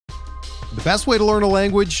The best way to learn a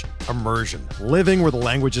language? Immersion. Living where the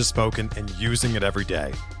language is spoken and using it every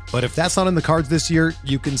day. But if that's not in the cards this year,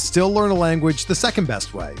 you can still learn a language the second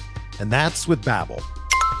best way, and that's with Babbel.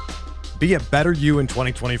 Be a better you in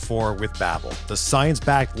 2024 with Babbel, the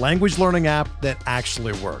science-backed language learning app that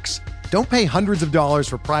actually works. Don't pay hundreds of dollars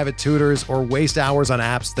for private tutors or waste hours on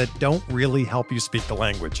apps that don't really help you speak the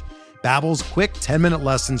language. Babbel's quick 10-minute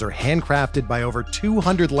lessons are handcrafted by over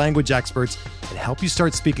 200 language experts and help you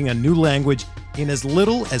start speaking a new language in as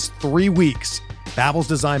little as 3 weeks. Babbel's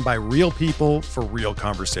designed by real people for real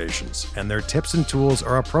conversations, and their tips and tools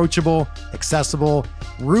are approachable, accessible,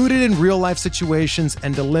 rooted in real-life situations,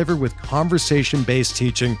 and delivered with conversation-based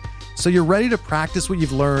teaching, so you're ready to practice what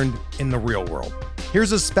you've learned in the real world.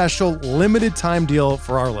 Here's a special limited-time deal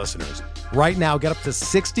for our listeners. Right now, get up to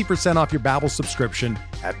 60% off your Babbel subscription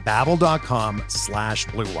at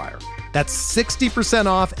babbel.com/Blue Wire. That's 60%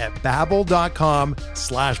 off at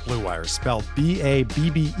babbel.com/Blue Wire, spelled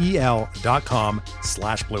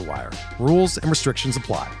BABBEL.com/Blue Wire. Rules and restrictions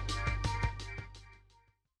apply.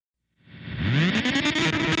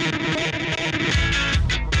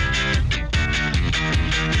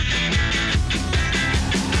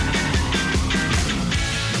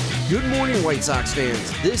 Good morning, White Sox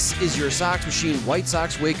fans. This is your Sox Machine White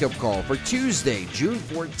Sox wake-up call for Tuesday, June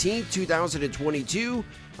 14th, 2022.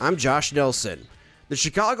 I'm Josh Nelson. The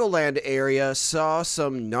Chicagoland area saw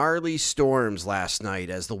some gnarly storms last night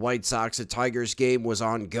as the White Sox and Tigers game was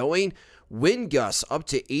ongoing. Wind gusts up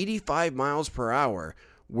to 85 miles per hour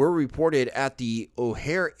were reported at the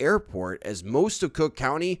O'Hare Airport as most of Cook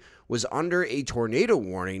County was under a tornado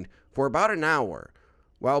warning for about an hour.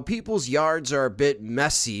 While people's yards are a bit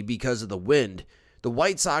messy because of the wind, the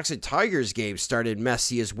White Sox and Tigers game started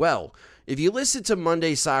messy as well. If you listen to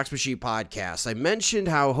Monday's Sox Machine podcast, I mentioned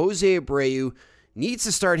how Jose Abreu needs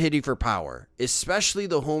to start hitting for power, especially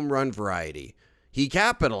the home run variety. He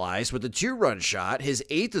capitalized with a 2-run shot, his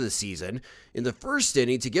 8th of the season, in the first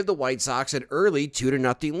inning to give the White Sox an early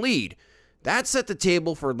 2-0 lead. That set the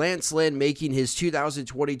table for Lance Lynn making his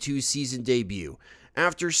 2022 season debut.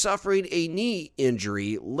 After suffering a knee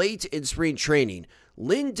injury late in spring training,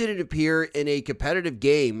 Lynn didn't appear in a competitive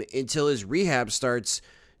game until his rehab starts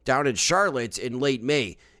down in Charlotte in late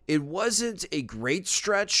May. It wasn't a great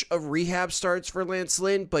stretch of rehab starts for Lance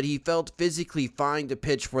Lynn, but he felt physically fine to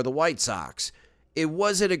pitch for the White Sox. It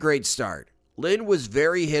wasn't a great start. Lynn was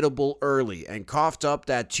very hittable early and coughed up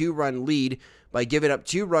that 2-run lead by giving up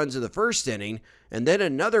 2 runs in the first inning and then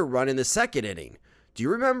another run in the second inning. Do you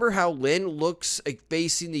remember how Lynn looks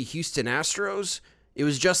facing the Houston Astros? It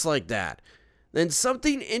was just like that. Then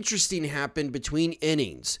something interesting happened between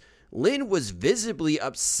innings. Lynn was visibly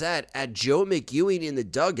upset at Joe McEwing in the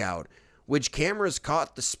dugout, which cameras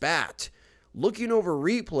caught the spat. Looking over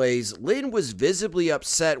replays, Lynn was visibly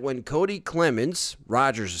upset when Cody Clemens,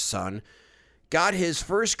 Rogers' son, got his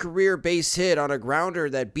first career base hit on a grounder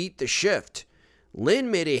that beat the shift.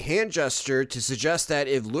 Lynn made a hand gesture to suggest that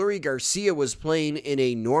if Lurie Garcia was playing in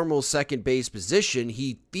a normal second base position,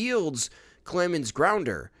 he fields Clemens'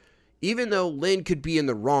 grounder. Even though Lynn could be in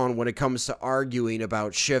the wrong when it comes to arguing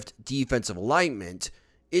about shift defensive alignment,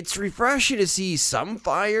 it's refreshing to see some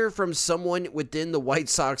fire from someone within the White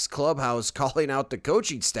Sox clubhouse calling out the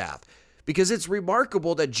coaching staff, because it's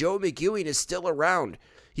remarkable that Joe McEwing is still around.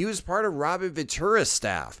 He was part of Robin Ventura's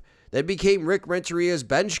staff, then became Rick Renteria's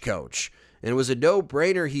bench coach. And it was a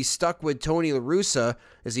no-brainer he stuck with Tony La Russa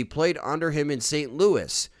as he played under him in St.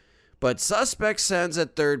 Louis. But suspect sends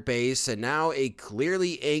at third base, and now a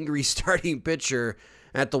clearly angry starting pitcher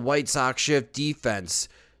at the White Sox shift defense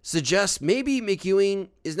suggests maybe McEwing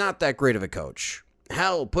is not that great of a coach.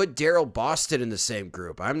 Hell, put Daryl Boston in the same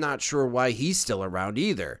group. I'm not sure why he's still around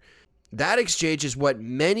either. That exchange is what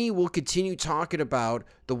many will continue talking about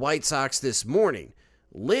the White Sox this morning.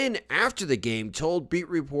 Lynn, after the game, told beat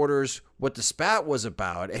reporters what the spat was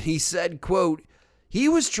about, and he said, quote, "He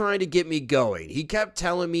was trying to get me going. He kept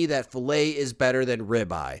telling me that filet is better than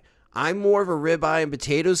ribeye. I'm more of a ribeye and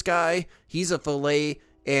potatoes guy. He's a filet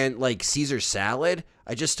and like Caesar salad.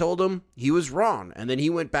 I just told him he was wrong, and then he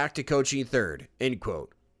went back to coaching third," end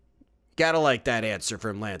quote. Gotta like that answer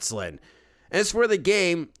from Lance Lynn. As for the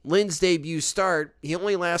game, Lynn's debut start, he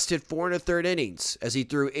only lasted 4 1/3 innings as he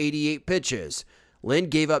threw 88 pitches. Lynn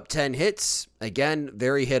gave up 10 hits, again,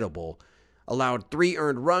 very hittable. Allowed 3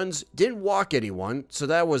 earned runs, didn't walk anyone, so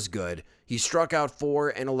that was good. He struck out 4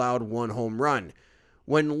 and allowed 1 home run.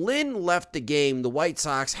 When Lynn left the game, the White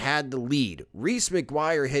Sox had the lead. Reese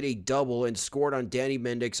McGuire hit a double and scored on Danny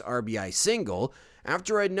Mendick's RBI single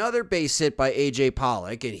after another base hit by A.J.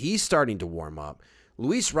 Pollock, and he's starting to warm up.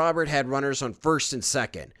 Luis Robert had runners on first and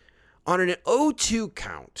second. On an 0-2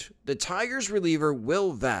 count, the Tigers reliever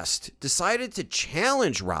Will Vest decided to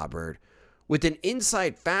challenge Robert with an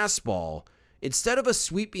inside fastball instead of a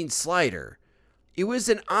sweeping slider. It was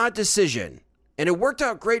an odd decision, and it worked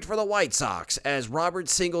out great for the White Sox as Robert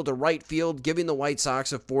singled to right field, giving the White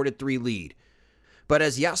Sox a 4-3 lead. But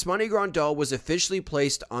as Yasmani Grandal was officially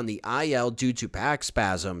placed on the IL due to back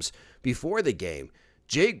spasms before the game,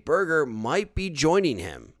 Jake Burger might be joining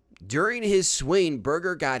him. During his swing,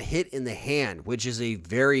 Burger got hit in the hand, which is a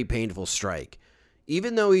very painful strike.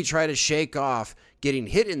 Even though he tried to shake off getting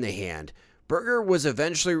hit in the hand, Burger was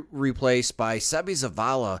eventually replaced by Sebi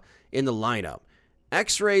Zavala in the lineup.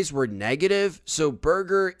 X-rays were negative, so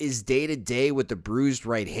Burger is day-to-day with the bruised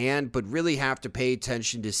right hand, but really have to pay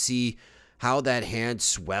attention to see how that hand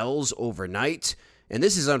swells overnight. And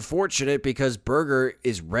this is unfortunate because Burger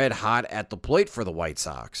is red hot at the plate for the White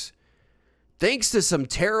Sox. Thanks to some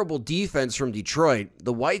terrible defense from Detroit,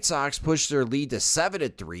 the White Sox pushed their lead to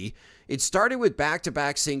 7-3. It started with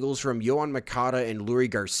back-to-back singles from Yoan Moncada and Luis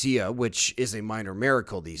Garcia, which is a minor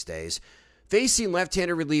miracle these days. Facing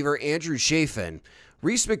left-handed reliever Andrew Chafin,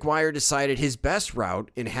 Reese McGuire decided his best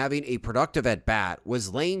route in having a productive at-bat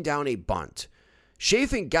was laying down a bunt.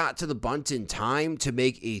 Chafin got to the bunt in time to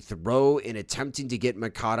make a throw in attempting to get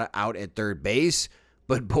Moncada out at third base,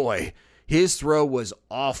 but boy, his throw was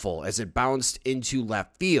awful as it bounced into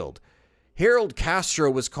left field. Harold Castro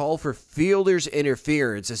was called for fielder's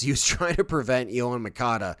interference as he was trying to prevent Yoan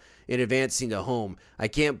Moncada in advancing to home. I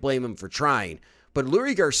can't blame him for trying, but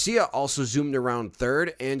Luis Garcia also zoomed around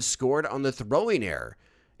third and scored on the throwing error.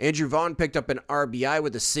 Andrew Vaughn picked up an RBI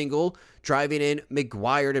with a single, driving in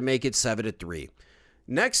McGuire to make it 7-3.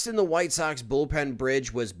 Next in the White Sox bullpen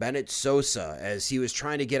bridge was Bennett Sosa as he was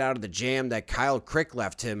trying to get out of the jam that Kyle Crick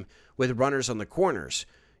left him with runners on the corners.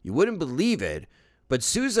 You wouldn't believe it, but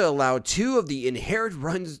Souza allowed 2 of the inherent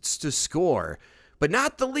runs to score, but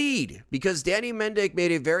not the lead because Danny Mendick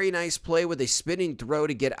made a very nice play with a spinning throw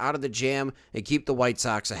to get out of the jam and keep the White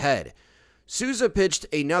Sox ahead. Souza pitched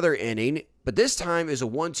another inning, but this time is a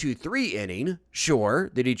 1-2-3 inning.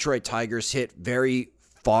 Sure, the Detroit Tigers hit very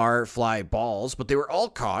far fly balls, but they were all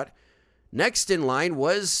caught. Next in line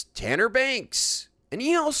was Tanner Banks, and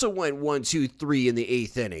he also went 1-2-3 in the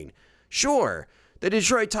 8th inning. Sure, the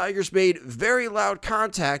Detroit Tigers made very loud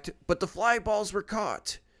contact, but the fly balls were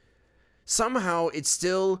caught. Somehow, it's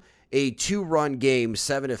still a 2-run game,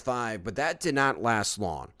 7-5, but that did not last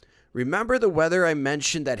long. Remember the weather I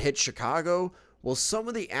mentioned that hit Chicago? Well, some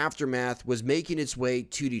of the aftermath was making its way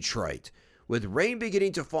to Detroit. With rain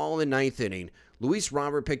beginning to fall in the 9th inning, Luis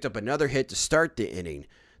Robert picked up another hit to start the inning.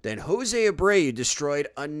 Then Jose Abreu destroyed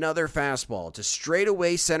another fastball to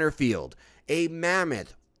straightaway center field. A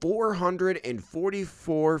mammoth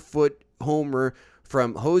 444-foot homer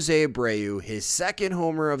from Jose Abreu, his second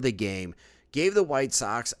homer of the game, gave the White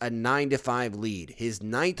Sox a 9-5 lead, his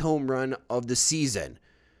 9th home run of the season.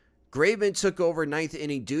 Graveman took over 9th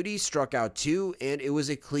inning duty, struck out 2, and it was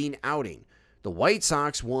a clean outing. The White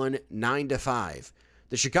Sox won 9-5.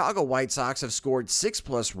 The Chicago White Sox have scored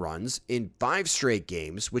 6+ runs in 5 straight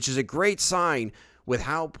games, which is a great sign with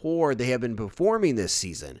how poor they have been performing this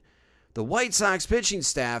season. The White Sox pitching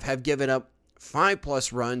staff have given up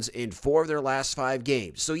 5+ runs in 4 of their last 5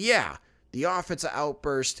 games. So yeah, the offensive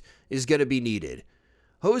outburst is going to be needed.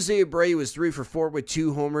 Jose Abreu was 3 for 4 with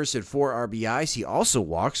 2 homers and 4 RBIs. He also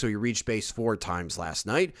walked, so he reached base 4 times last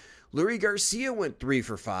night. Luis Garcia went 3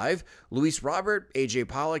 for 5. Luis Robert, A.J.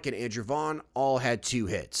 Pollock, and Andrew Vaughn all had 2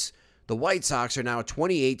 hits. The White Sox are now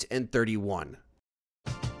 28-31.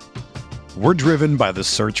 We're driven by the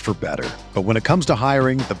search for better. But when it comes to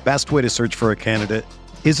hiring, the best way to search for a candidate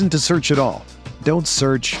isn't to search at all. Don't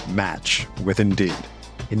search, match with Indeed.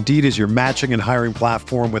 Indeed is your matching and hiring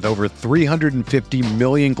platform with over 350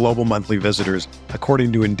 million global monthly visitors,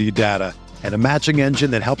 according to Indeed data, and a matching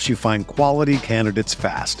engine that helps you find quality candidates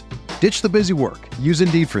fast. Ditch the busy work. Use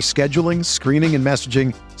Indeed for scheduling, screening, and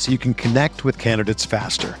messaging so you can connect with candidates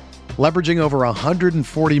faster. Leveraging over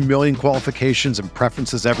 140 million qualifications and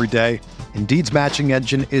preferences every day, Indeed's matching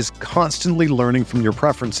engine is constantly learning from your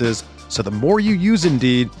preferences, so the more you use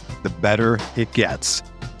Indeed, the better it gets.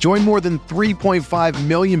 Join more than 3.5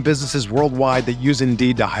 million businesses worldwide that use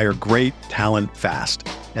Indeed to hire great talent fast.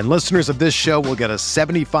 And listeners of this show will get a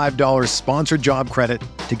 $75 sponsored job credit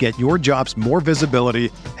to get your jobs more visibility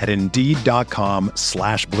at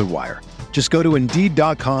Indeed.com/Blue Wire. Just go to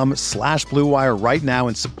Indeed.com/Blue Wire right now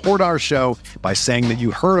and support our show by saying that you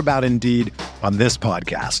heard about Indeed on this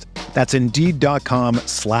podcast. That's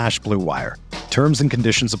Indeed.com/Blue Wire. Terms and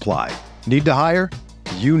conditions apply. Need to hire?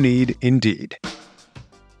 You need Indeed.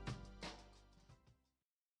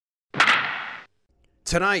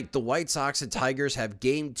 Tonight, the White Sox and Tigers have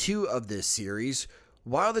Game 2 of this series.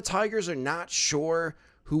 While the Tigers are not sure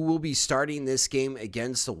who will be starting this game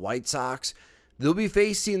against the White Sox, they'll be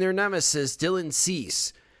facing their nemesis, Dylan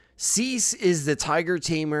Cease. Cease is the Tiger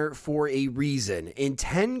tamer for a reason. In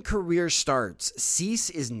 10 career starts, Cease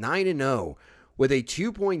is 9-0 with a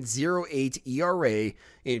 2.08 ERA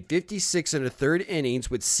in 56 and a third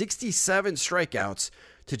innings with 67 strikeouts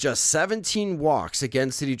to just 17 walks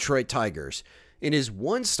against the Detroit Tigers. In his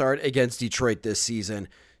one start against Detroit this season,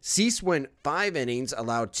 Cease went 5 innings,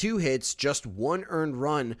 allowed 2 hits, just 1 earned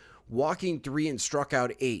run, walking 3 and struck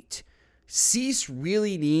out 8. Cease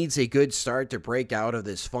really needs a good start to break out of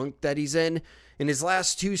this funk that he's in. In his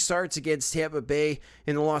last 2 starts against Tampa Bay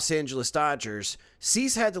and the Los Angeles Dodgers,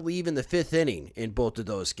 Cease had to leave in the 5th inning in both of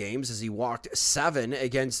those games as he walked 7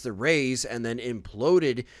 against the Rays and then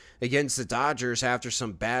imploded against the Dodgers after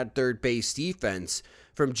some bad third base defense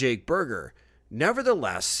from Jake Burger.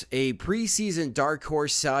 Nevertheless, a preseason dark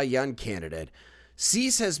horse Cy Young candidate,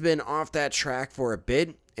 Cease has been off that track for a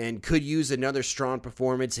bit and could use another strong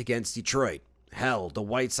performance against Detroit. Hell, the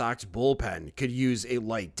White Sox bullpen could use a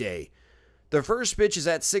light day. The first pitch is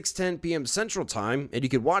at 6:10 p.m. Central Time, and you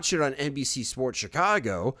can watch it on NBC Sports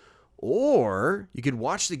Chicago, or you could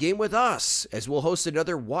watch the game with us, as we'll host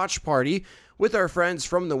another watch party with our friends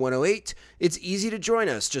from the 108. It's easy to join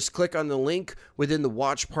us. Just click on the link within the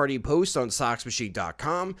watch party post on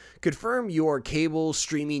SoxMachine.com, confirm your cable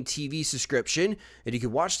streaming TV subscription, and you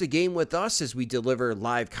can watch the game with us as we deliver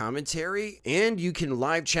live commentary, and you can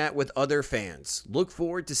live chat with other fans. Look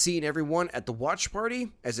forward to seeing everyone at the watch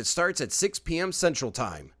party as it starts at 6 p.m. Central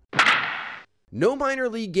Time. No minor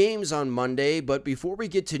league games on Monday, but before we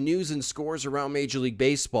get to news and scores around Major League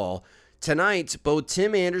Baseball, tonight, both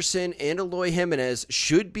Tim Anderson and Eloy Jimenez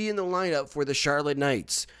should be in the lineup for the Charlotte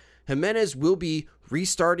Knights. Jimenez will be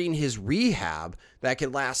restarting his rehab that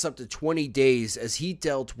can last up to 20 days as he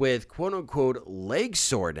dealt with quote-unquote leg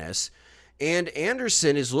soreness, and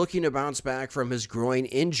Anderson is looking to bounce back from his groin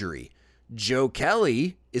injury. Joe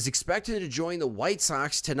Kelly is expected to join the White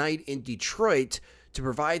Sox tonight in Detroit to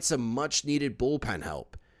provide some much-needed bullpen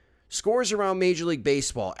help. Scores around Major League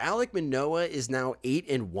Baseball. Alek Manoah is now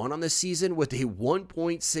 8-1 on the season with a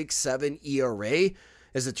 1.67 ERA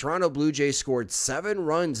as the Toronto Blue Jays scored 7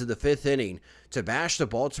 runs in the 5th inning to bash the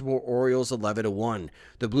Baltimore Orioles 11-1.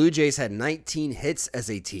 The Blue Jays had 19 hits as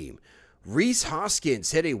a team. Rhys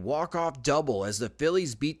Hoskins hit a walk-off double as the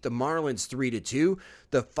Phillies beat the Marlins 3-2.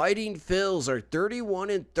 The Fighting Phils are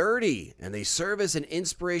 31-30, and they serve as an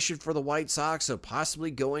inspiration for the White Sox of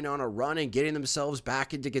possibly going on a run and getting themselves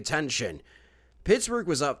back into contention. Pittsburgh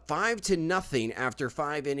was up 5-0 after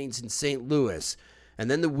 5 innings in St. Louis,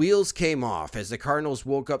 and then the wheels came off as the Cardinals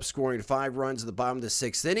woke up scoring 5 runs at the bottom of the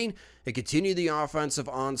 6th inning and continued the offensive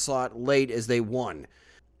onslaught late as they won.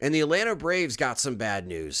 And the Atlanta Braves got some bad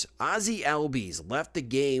news. Ozzie Albies left the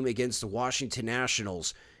game against the Washington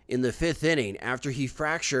Nationals in the 5th inning after he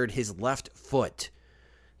fractured his left foot.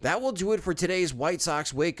 That will do it for today's White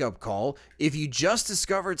Sox wake-up call. If you just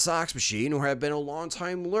discovered Sox Machine or have been a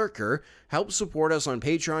long-time lurker, help support us on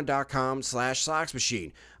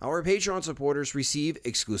patreon.com/SoxMachine. Our Patreon supporters receive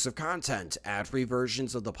exclusive content, ad-free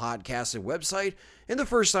versions of the podcast and website, and the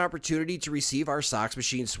first opportunity to receive our Sox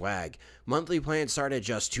Machine swag. Monthly plans start at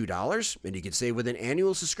just $2, and you can save with an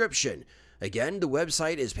annual subscription. Again, the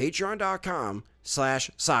website is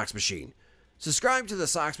patreon.com/SoxMachine. Subscribe to the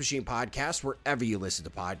Sox Machine podcast wherever you listen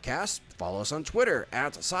to podcasts. Follow us on Twitter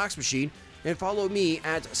 @SoxMachine and follow me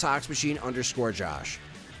 @SoxMachine_Josh.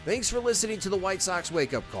 Thanks for listening to the White Sox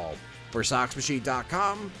Wake Up Call. For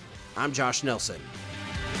SoxMachine.com, I'm Josh Nelson.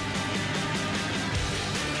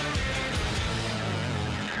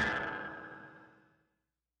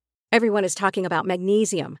 Everyone is talking about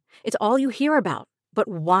magnesium. It's all you hear about. But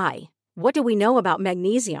why? What do we know about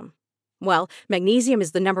magnesium? Well, magnesium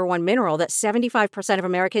is the #1 mineral that 75% of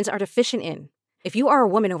Americans are deficient in. If you are a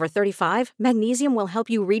woman over 35, magnesium will help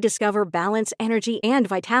you rediscover balance, energy, and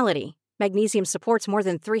vitality. Magnesium supports more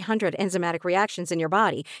than 300 enzymatic reactions in your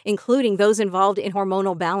body, including those involved in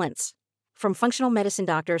hormonal balance. From functional medicine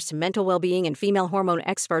doctors to mental well-being and female hormone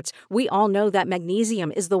experts, we all know that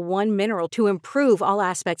magnesium is the one mineral to improve all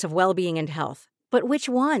aspects of well-being and health. But which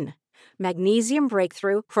one? Magnesium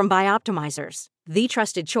Breakthrough from Bioptimizers, the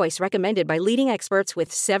trusted choice recommended by leading experts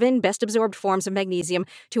with 7 best-absorbed forms of magnesium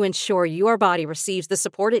to ensure your body receives the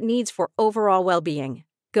support it needs for overall well-being.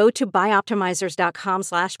 Go to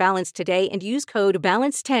bioptimizers.com/balance today and use code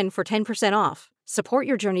BALANCE10 for 10% off. Support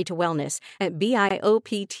your journey to wellness at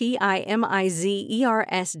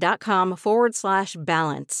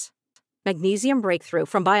bioptimizers.com/balance. Magnesium Breakthrough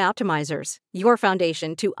from Bioptimizers, your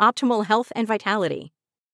foundation to optimal health and vitality.